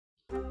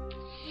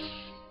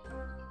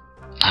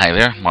Hi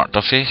there, Mark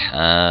Duffy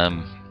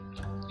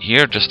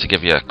here just to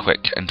give you a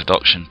quick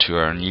introduction to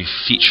our new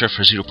feature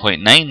for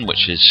 0.9,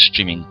 which is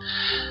streaming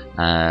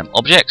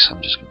objects.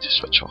 I'm just going to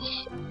switch off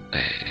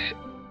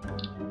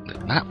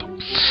the map.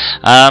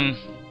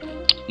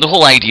 The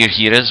whole idea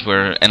here is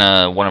we're in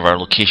one of our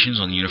locations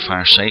on the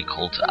Unifier site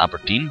called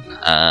Aberdeen.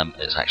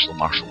 It's actually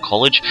Marshall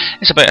College.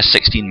 It's about a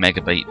 16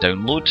 megabyte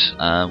download,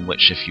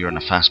 which if you're in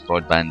a fast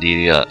broadband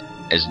area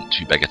isn't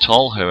too big at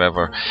all.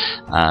 However,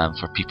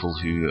 for people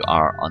who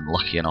are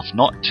unlucky enough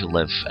not to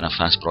live in a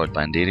fast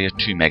broadband area,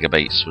 2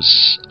 megabytes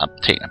was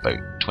taking about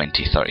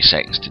 20-30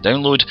 seconds to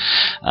download.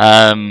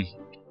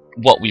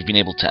 What we've been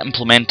able to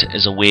implement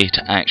is a way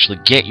to actually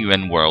get you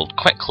in world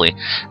quickly,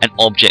 and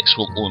objects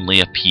will only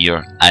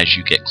appear as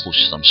you get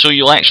close to them. So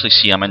you'll actually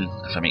see them in,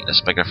 if I make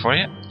this bigger for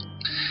you.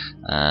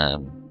 I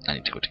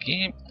need to go to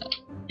game,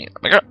 make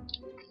it bigger.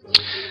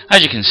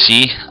 As you can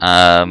see,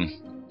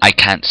 I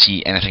can't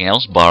see anything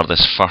else bar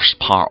this first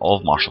part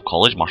of Marshall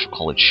College. Marshall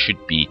College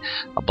should be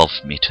above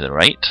me to the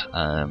right.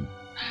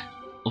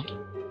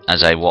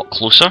 As I walk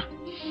closer,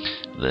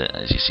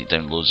 as you see,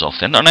 downloads off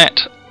the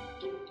internet.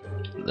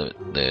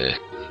 The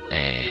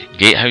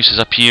gatehouse has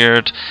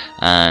appeared,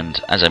 and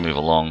as I move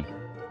along,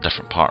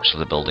 different parts of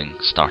the building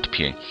start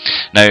appearing.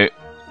 Now,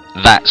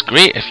 that's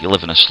great if you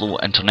live in a slow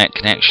internet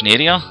connection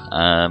area.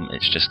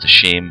 It's just a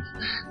shame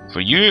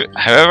for you.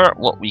 However,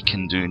 what we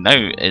can do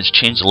now is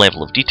change the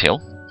level of detail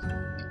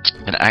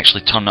and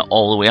actually turn it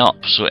all the way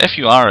up. So if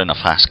you are in a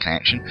fast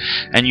connection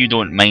and you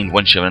don't mind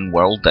once you're in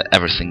world that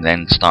everything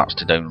then starts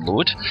to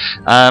download,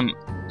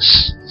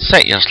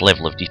 set your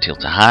level of detail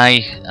to high,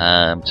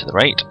 to the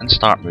right, and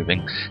start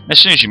moving. And as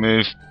soon as you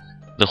move,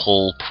 the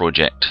whole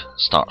project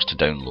starts to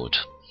download.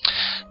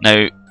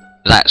 Now,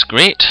 that's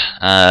great.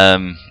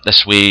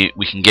 This way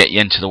we can get you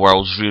into the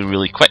worlds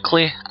really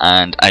quickly,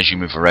 and as you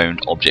move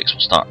around, objects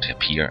will start to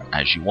appear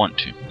as you want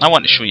to. I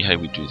want to show you how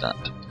we do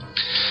that.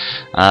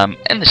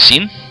 In the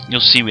scene, you'll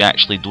see we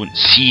actually don't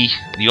see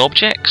the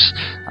objects.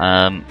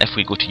 If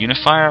we go to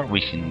Unifier,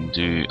 we can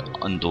do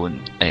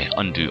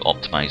undo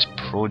optimize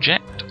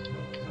project,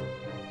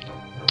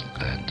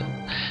 and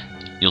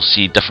you'll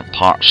see different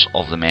parts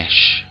of the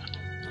mesh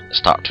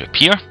start to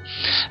appear,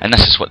 and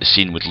this is what the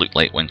scene would look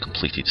like when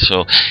completed.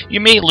 So you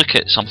may look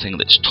at something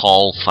that's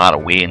tall, far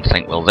away, and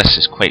think, well, this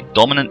is quite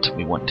dominant,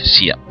 we want to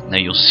see it. Now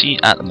you'll see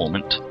at the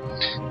moment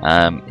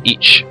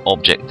each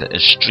object that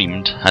is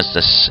streamed has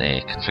this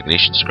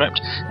configuration script,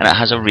 and it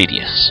has a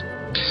radius.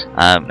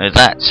 Now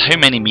that's how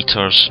many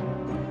meters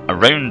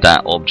around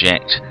that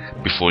object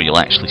before you'll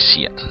actually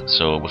see it.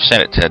 So we've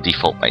set it to a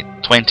default by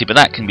 20, but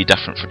that can be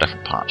different for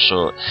different parts.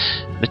 So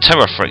the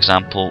tower, for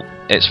example,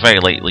 it's very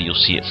likely you'll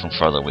see it from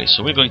further away,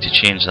 so we're going to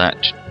change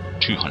that to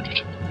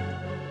 200.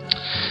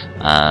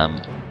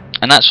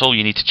 And that's all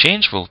you need to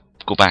change. We'll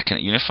go back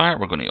into Unifier,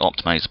 we're going to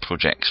optimize the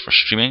projects for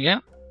streaming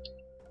again.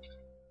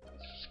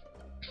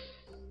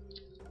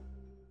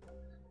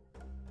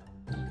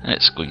 And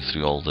it's going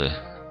through all the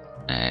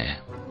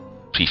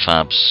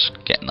prefabs,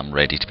 getting them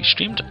ready to be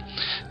streamed.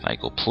 If I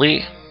go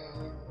play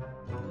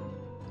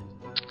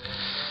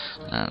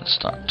and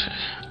start to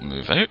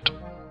move out,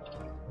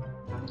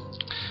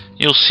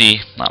 you'll see,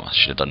 I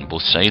should have done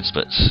both sides,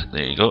 but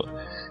there you go,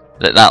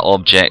 that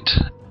object,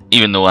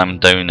 even though I'm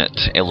down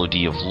at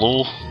LOD of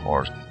low,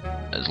 or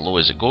as low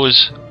as it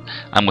goes,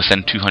 I'm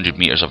within 200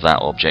 meters of that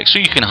object. So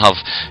you can have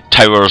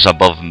towers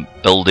above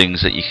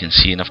buildings that you can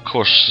see, and of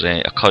course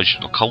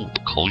occlusion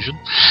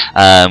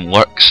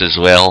works as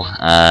well.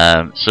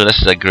 So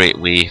this is a great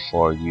way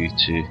for you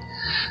to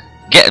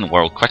get in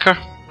world quicker,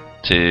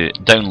 to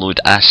download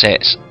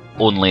assets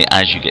only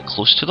as you get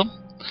close to them,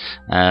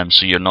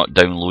 so you're not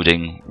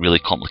downloading really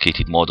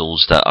complicated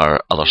models that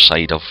are other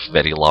side of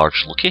very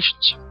large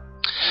locations.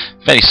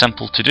 Very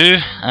simple to do,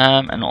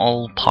 and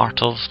all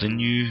part of the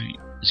new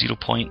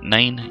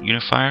 0.9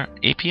 Unifier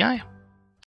API.